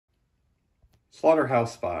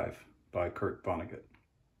Slaughterhouse 5 by Kurt Vonnegut.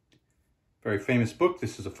 Very famous book.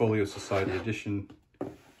 This is a Folio Society edition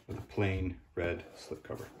with a plain red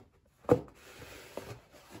slipcover. Let's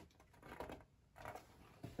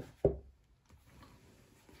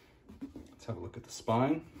have a look at the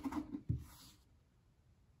spine.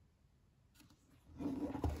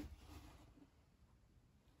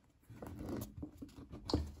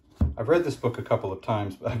 I've read this book a couple of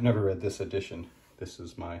times, but I've never read this edition. This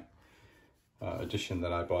is my edition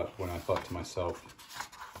that I bought when I thought to myself,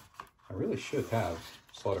 I really should have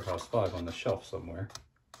Slaughterhouse 5 on the shelf somewhere.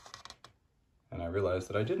 And I realized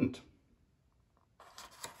that I didn't.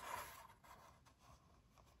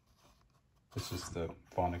 This is the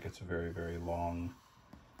Vonnegut's very, very long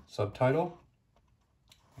subtitle.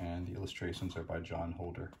 And the illustrations are by John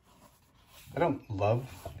Holder. I don't love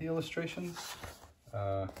the illustrations.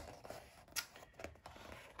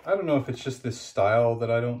 I don't know if it's just this style that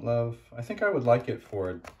I don't love. I think I would like it for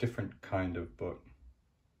a different kind of book.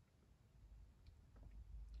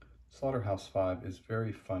 Slaughterhouse 5 is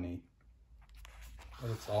very funny, but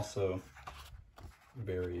it's also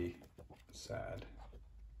very sad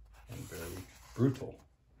and very brutal.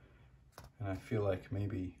 And I feel like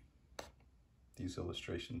maybe these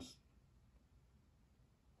illustrations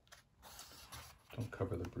don't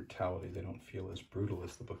cover the brutality. They don't feel as brutal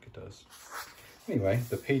as the book does. Anyway,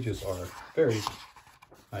 the pages are very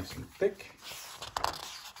nice and thick,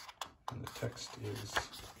 and the text is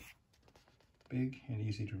big and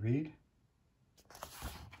easy to read.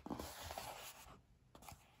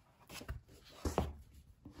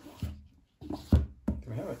 There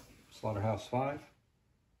we have it, Slaughterhouse 5.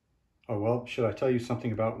 Oh, well, should I tell you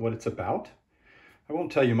something about what it's about? I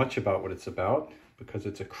won't tell you much about what it's about because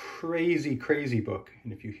it's a crazy, crazy book.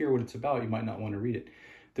 And if you hear what it's about, you might not want to read it.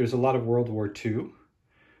 There's a lot of World War II,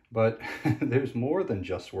 but there's more than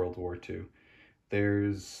just World War II.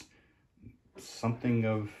 There's something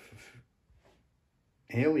of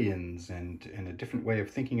aliens and a different way of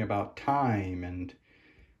thinking about time and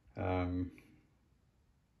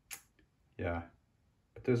yeah,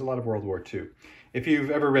 but there's a lot of World War II. If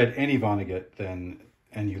you've ever read any Vonnegut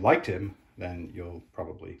and you liked him, then you'll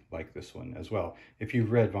probably like this one as well. If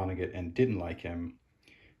you've read Vonnegut and didn't like him,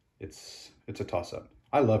 it's a toss-up.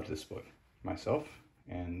 I loved this book myself,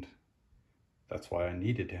 and that's why I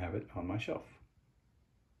needed to have it on my shelf.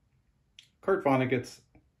 Kurt Vonnegut's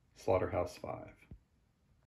Slaughterhouse 5.